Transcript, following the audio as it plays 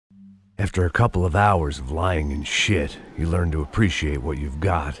After a couple of hours of lying in shit, you learn to appreciate what you've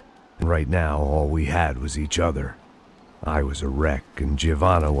got. And right now, all we had was each other. I was a wreck, and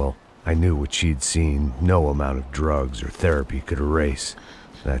Giovanna, well, I knew what she'd seen no amount of drugs or therapy could erase.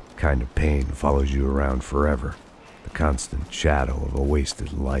 That kind of pain follows you around forever. The constant shadow of a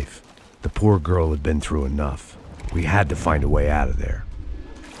wasted life. The poor girl had been through enough. We had to find a way out of there.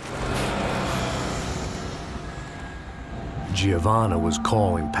 Giovanna was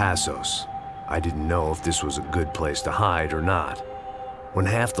calling Passos. I didn't know if this was a good place to hide or not. When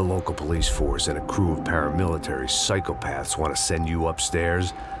half the local police force and a crew of paramilitary psychopaths want to send you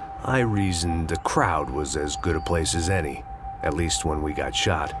upstairs, I reasoned a crowd was as good a place as any. At least when we got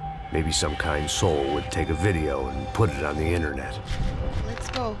shot. Maybe some kind soul would take a video and put it on the internet. Let's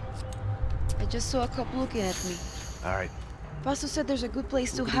go. I just saw a cop looking at me. All right. Passos said there's a good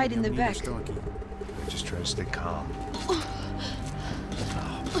place to hide in the back. Just try to stay calm.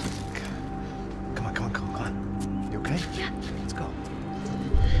 Oh, come on. You okay? Yeah. Let's go.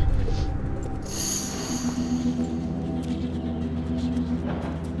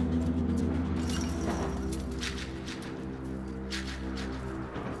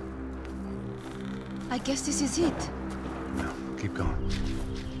 I guess this is it. No, keep going.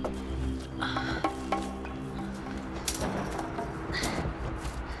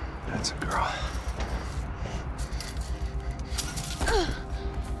 That's a girl.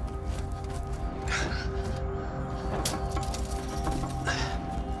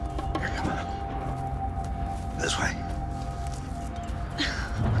 Here, come on. This way.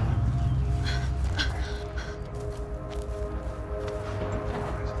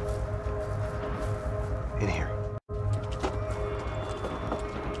 In here.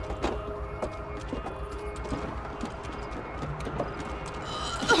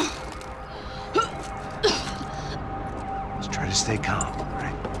 Just try to stay calm, all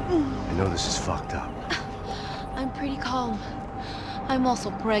right? I know this is fucked up. I'm pretty calm. I'm also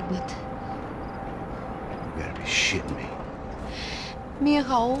pregnant. You gotta be shitting me. Me and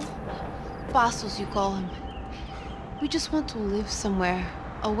Raul, Passos you call him. We just want to live somewhere,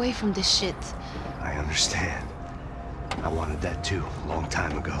 away from this shit. I understand. I wanted that too, a long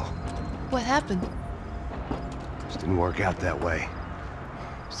time ago. What happened? Just didn't work out that way.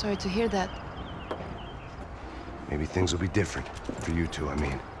 Sorry to hear that. Maybe things will be different. For you two, I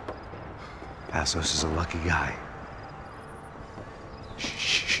mean. Passos is a lucky guy.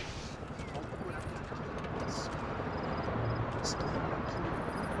 Shh.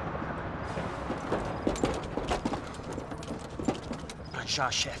 Já,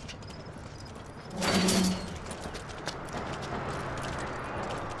 chefe.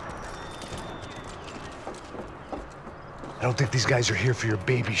 I don't think these guys are here for your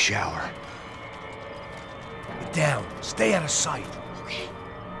baby shower. Get down. Stay out of sight. Okay.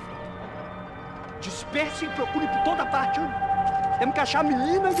 Disperse e procure por toda parte. Hein? Temos que achar a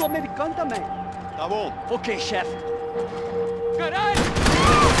menina e o americano também. Tá bom. Ok, chefe. Caralho!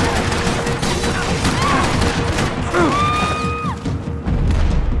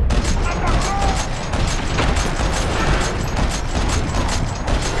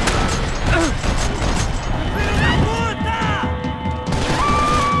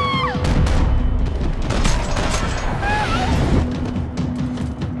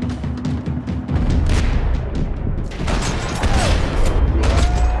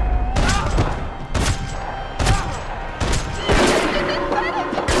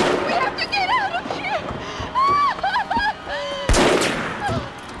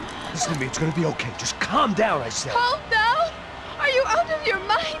 It's gonna be okay. Just calm down, I said. Calm down? Are you out of your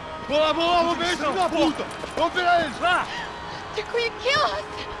mind? Vamos ver esse filho da puta! Vamos virar eles! Lá! They're going to kill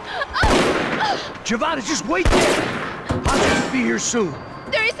us! Giovanna, just wait there! I'll just be here soon.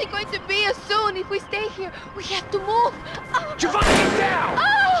 There isn't going to be a soon if we stay here. We have to move. Giovanna, get down!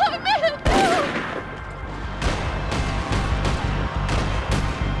 Oh, man!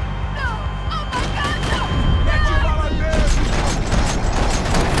 No! Oh my God, no!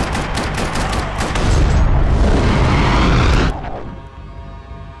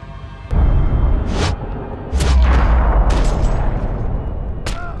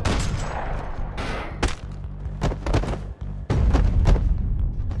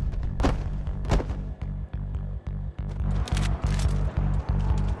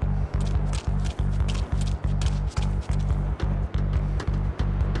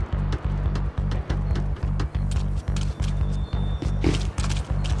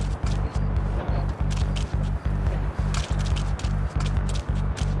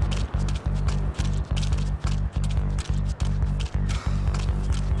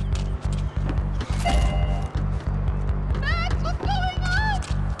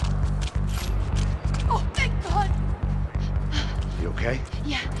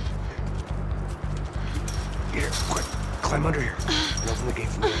 Climb under here. And open the gate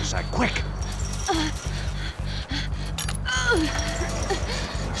from the other side. Quick!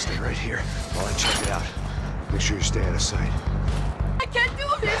 Stay right here while I check it out. Make sure you stay out of sight. I can't do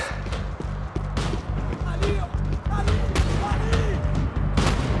this!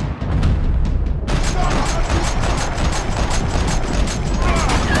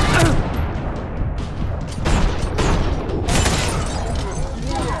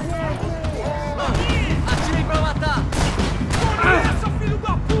 Atirem pra matar! Essa, filho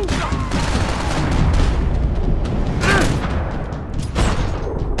da puta!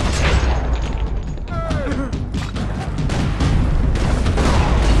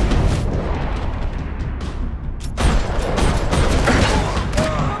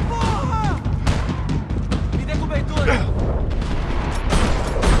 Me dê cobertura!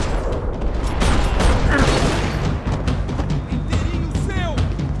 Inteirinho seu!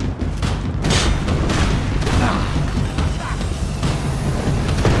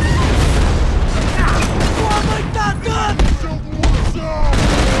 Sua mãe tá dando!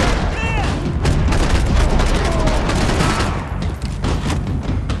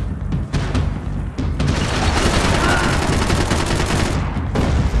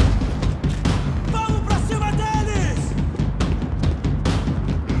 Vamos pra cima deles!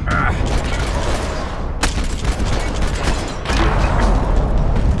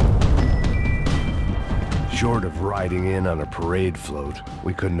 Short of riding in on a parade float,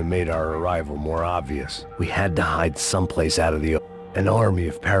 we couldn't have made our arrival more obvious. We had to hide someplace out of the an army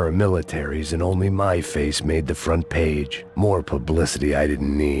of paramilitaries, and only my face made the front page. More publicity I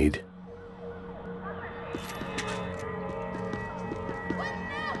didn't need.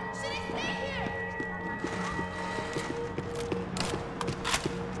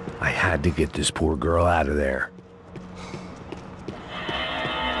 I had to get this poor girl out of there.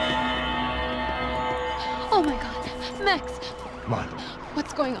 Oh my god, Max! Come on.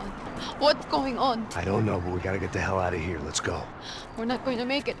 What's going on? What's going on? I don't know, but we gotta get the hell out of here. Let's go. We're not going to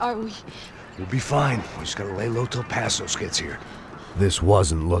make it, are we? We'll be fine. We just gotta lay low till Passos gets here. This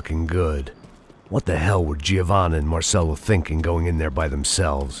wasn't looking good. What the hell were Giovanna and Marcello thinking going in there by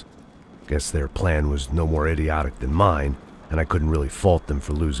themselves? Guess their plan was no more idiotic than mine, and I couldn't really fault them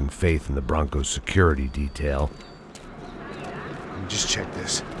for losing faith in the Broncos security detail. Just check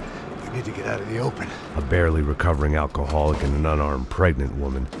this. We need to get out of the open. A barely recovering alcoholic and an unarmed pregnant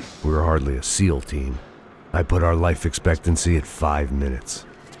woman. We were hardly a SEAL team. I put our life expectancy at 5 minutes.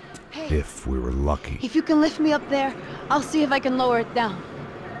 Hey, If we were lucky. if you can lift me up there, I'll see if I can lower it down.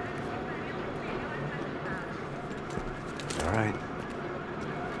 All right.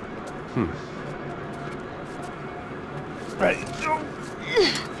 Ready?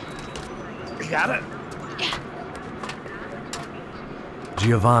 You got it?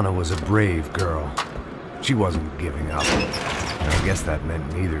 Giovanna was a brave girl. She wasn't giving up. And I guess that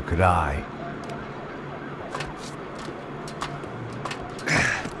meant neither could I.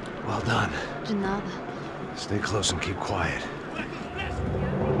 Well done. De nada. Stay close and keep quiet.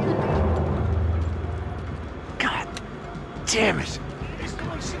 God damn it!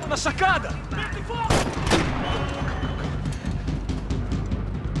 Na sacada!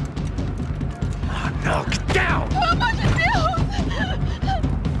 Oh, no, get down! Pelo amor de Deus!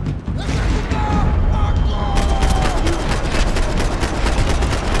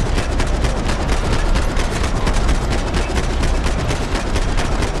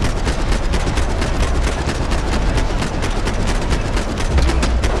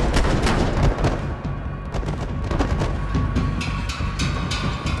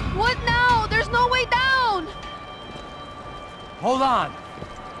 What now? There's no way down! Hold on!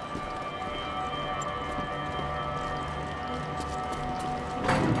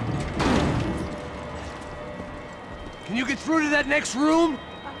 Can you get through to that next room?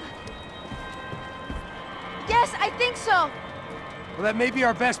 Yes, I think so. Well, that may be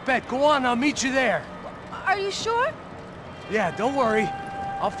our best bet. Go on, I'll meet you there. Are you sure? Yeah, don't worry.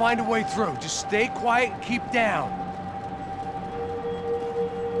 I'll find a way through. Just stay quiet and keep down.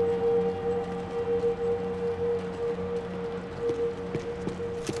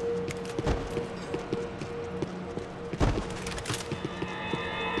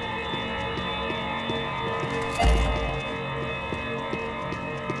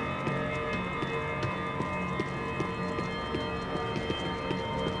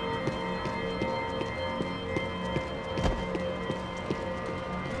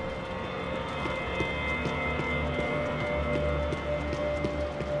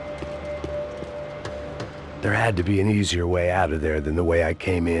 There had to be an easier way out of there than the way I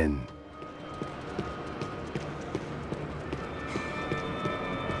came in.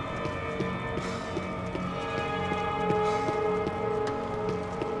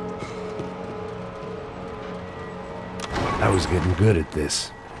 was getting good at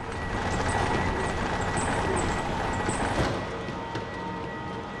this.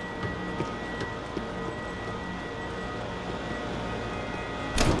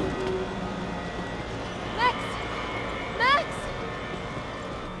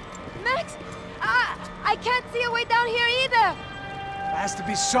 I can't see a way down here either! Has to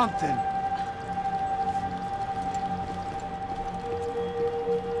be something.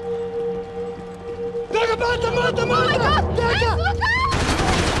 Oh my God!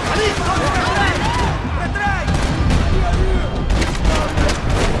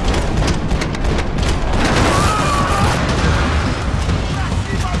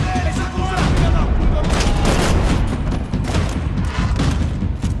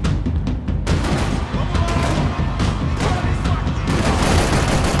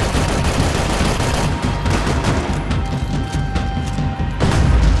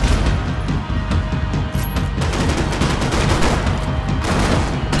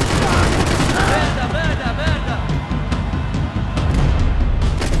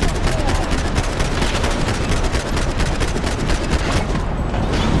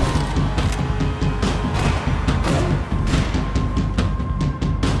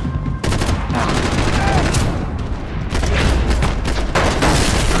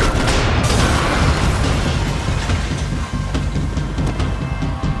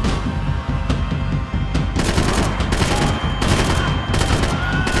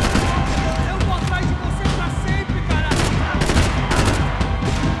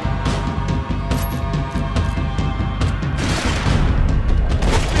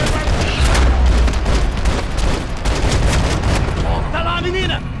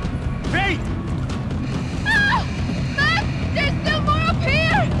 Max,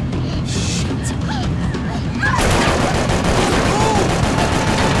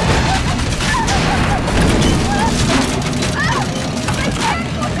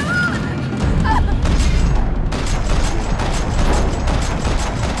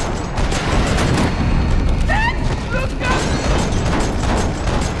 look out!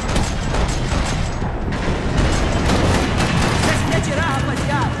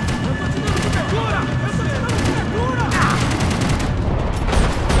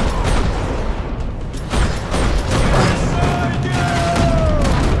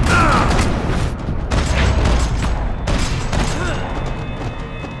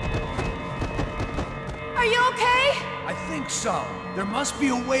 There must be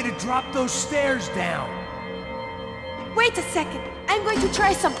a way to drop those stairs down. Wait a second. I'm going to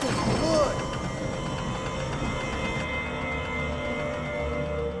try something. Good.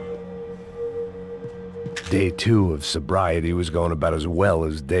 Day 2 of sobriety was going about as well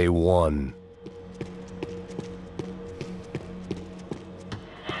as day 1.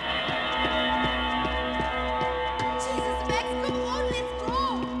 Jesus, Max, come on, let's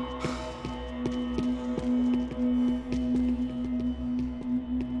go!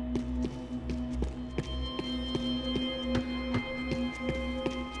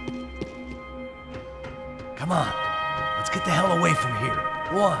 Come on. Let's get the hell away from here.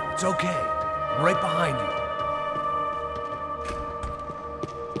 Go on, it's okay. I'm right behind you.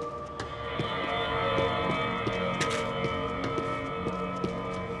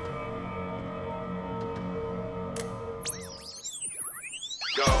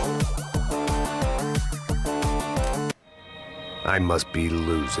 I must be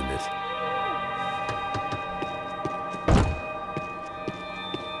losing it.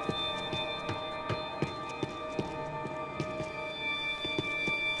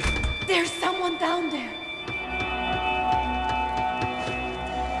 There's someone down there.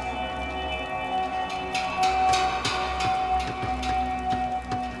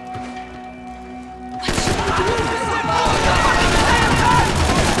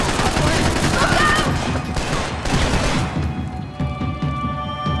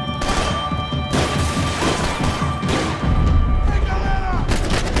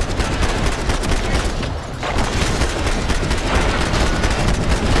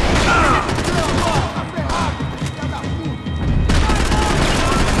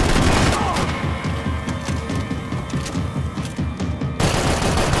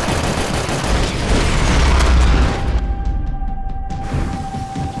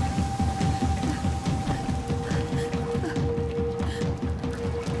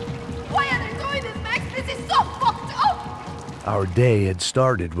 Our day had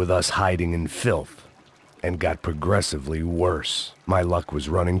started with us hiding in filth, and got progressively worse. My luck was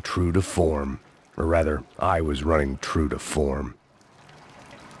running true to form. Or rather, I was running true to form.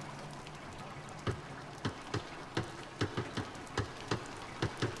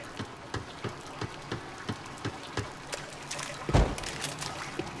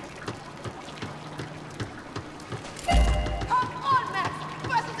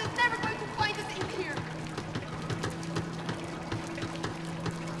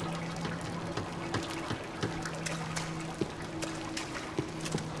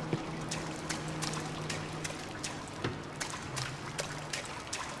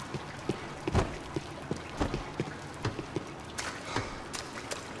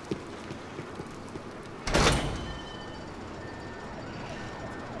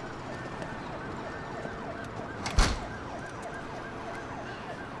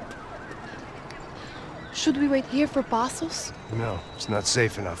 Should we wait here for Passos? No, it's not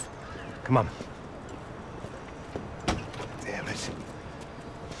safe enough. Come on. Damn it.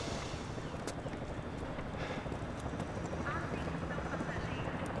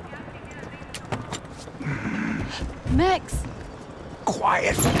 Max!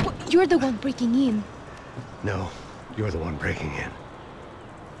 Quiet! You're the one breaking in. No, you're the one breaking in.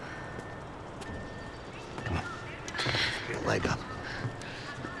 Come on. Get a leg up.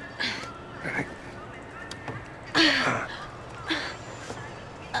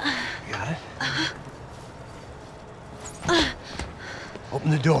 Got it? Open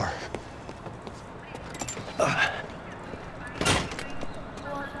the door.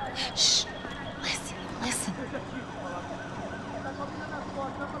 Shh. Listen, listen.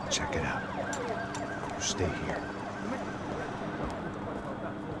 Check it out. You stay here.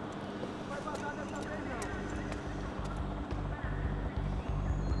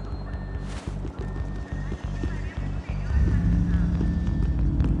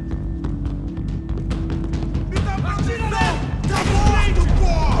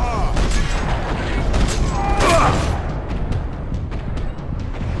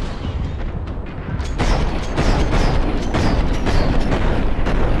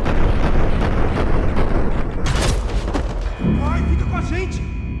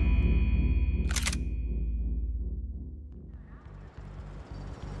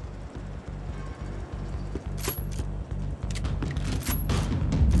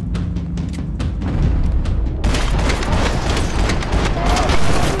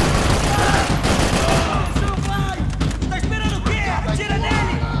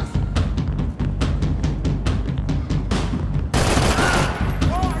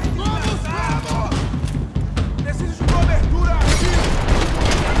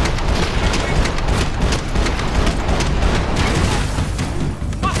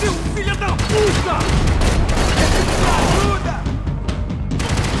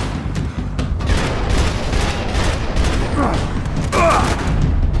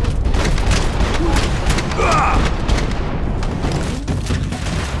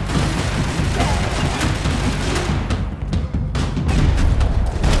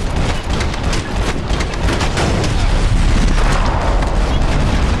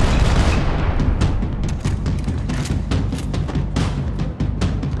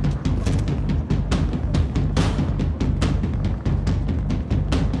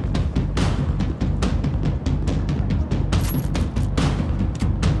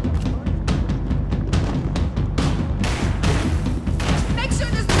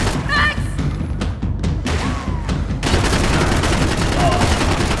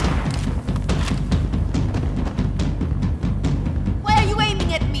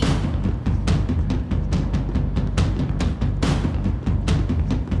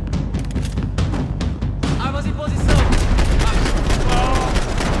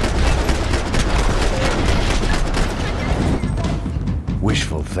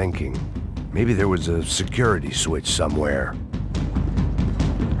 Wishful thinking. Maybe there was a security switch somewhere.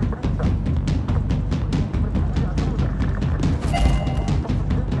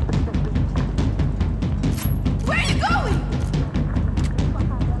 Where are you going?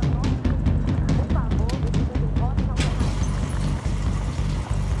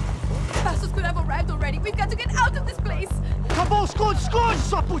 Passos could have arrived already. We've got to get out of this place. Acabou, esconde, esconde,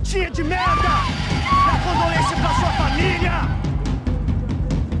 sua putinha de merda! Dá condolência pra sua família!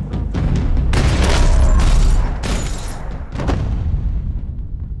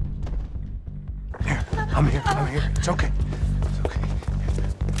 I'm here. It's okay. It's okay.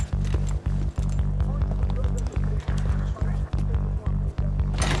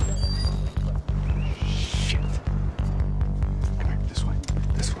 Shit. Come here, this way.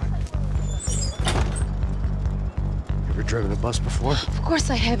 This way. You ever driven a bus before? Of course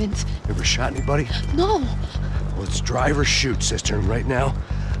I haven't. Ever shot anybody? No. Well, it's drive or shoot, sister, and right now,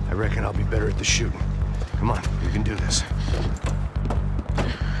 I reckon I'll be better at the shooting. Come on, you can do this.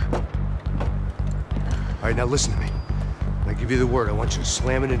 All right, now listen to me. When I give you the word, I want you to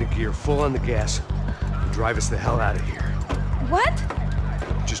slam it into gear, full on the gas, and drive us the hell out of here. What?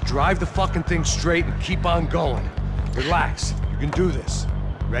 Just drive the fucking thing straight and keep on going. Relax. You can do this.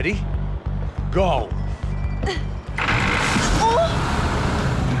 Ready? Go!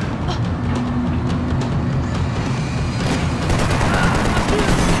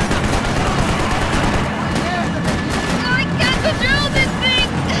 I can't control this thing!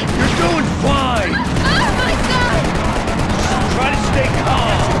 You're doing fine! Oh my god! Try to stay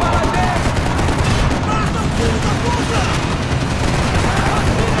calm!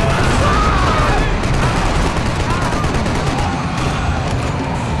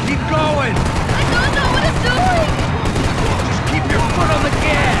 I don't know what to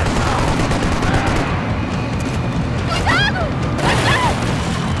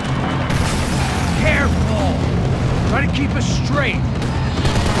keep us straight.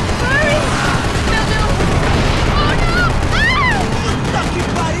 Hurry! Oh no!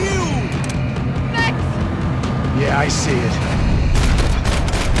 Max! Yeah, I see it.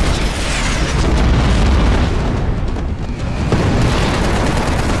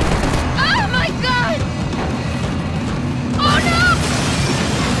 Oh my god! Oh no!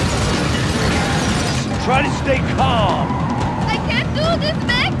 Try to stay calm. I can't do this,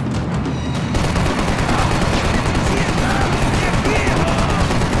 Max!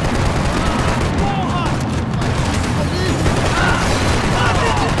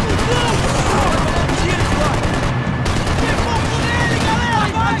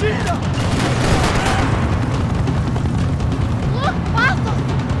 Look, Passos!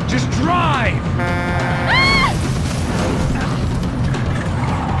 Just drive!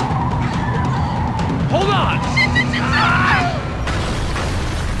 Hold on!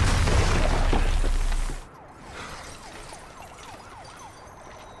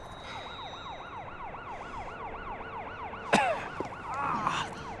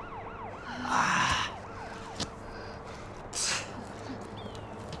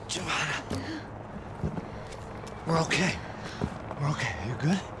 Giovanna. We're okay. We're okay. You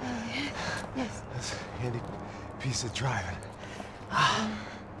good? Yes. That's a handy piece of driving.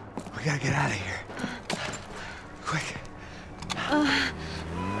 We gotta get out of here. Quick.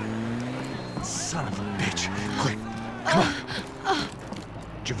 Son of a bitch. Quick. Come on.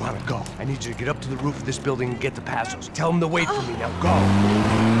 Giovanna, go. I need you to get up to the roof of this building and get the Passos. Tell them to wait for me. Now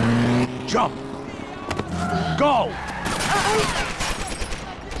go. Jump. Go!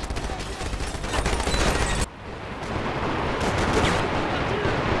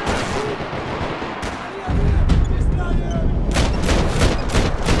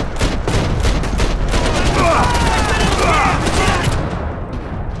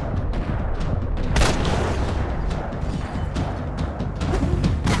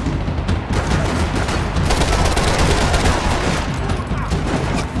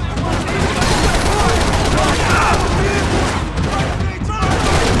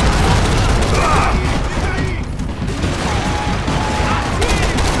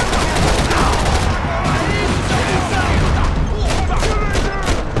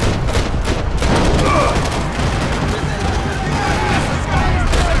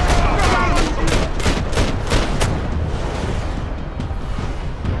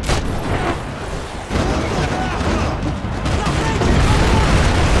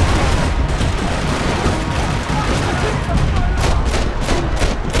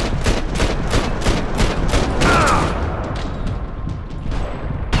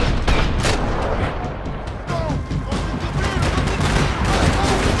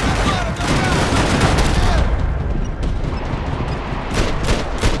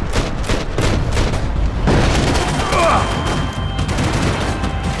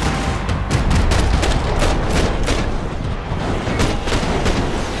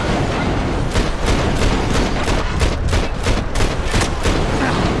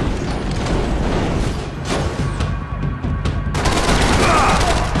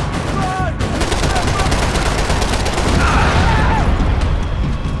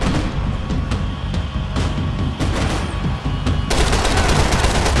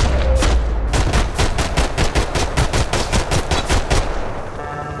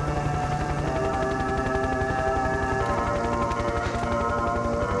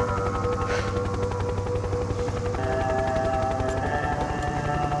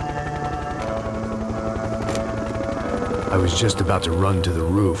 I was just about to run to the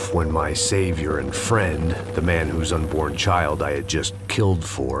roof when my savior and friend, the man whose unborn child I had just killed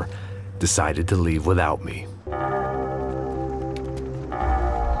for, decided to leave without me.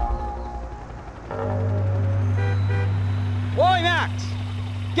 Boy, Max!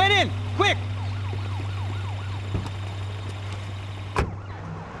 Get in! Quick!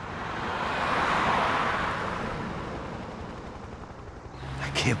 I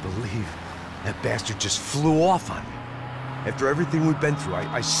can't believe that bastard just flew off on me. After everything we've been through,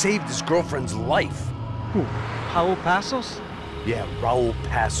 I saved his girlfriend's life. Who? Raul Passos? Yeah, Raul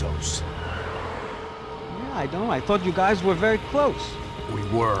Passos. Yeah, I know. I thought you guys were very close. We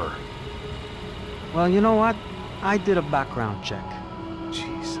were. Well, you know what? I did a background check.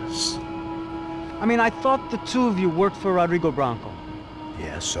 Jesus. I mean, I thought the two of you worked for Rodrigo Branco.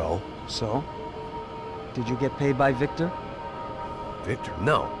 Yeah, so? So? Did you get paid by Victor? Victor,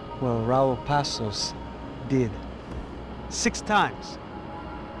 no. Well, Raul Passos did. 6 times.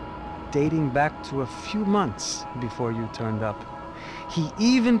 Dating back to a few months before you turned up. He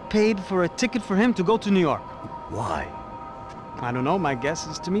even paid for a ticket for him to go to New York. Why? I don't know, my guess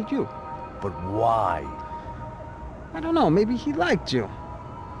is to meet you. But why? I don't know, maybe he liked you.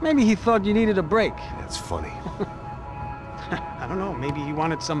 Maybe he thought you needed a break. That's funny. I don't know, maybe he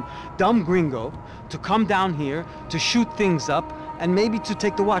wanted some dumb gringo to come down here to shoot things up and maybe to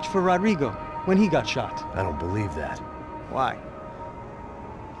take the watch for Rodrigo when he got shot. I don't believe that. Why?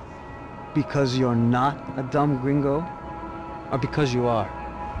 Because you're not a dumb gringo? Or because you are?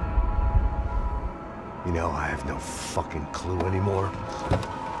 You know, I have no fucking clue anymore.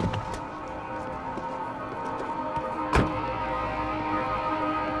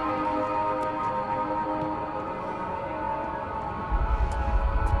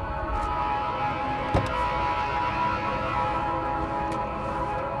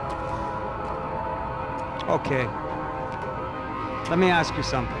 Okay. Let me ask you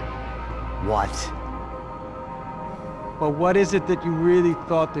something. What? Well, what is it that you really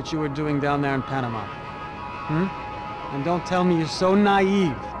thought that you were doing down there in Panama? And don't tell me you're so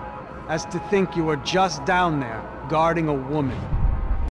naive as to think you were just down there guarding a woman.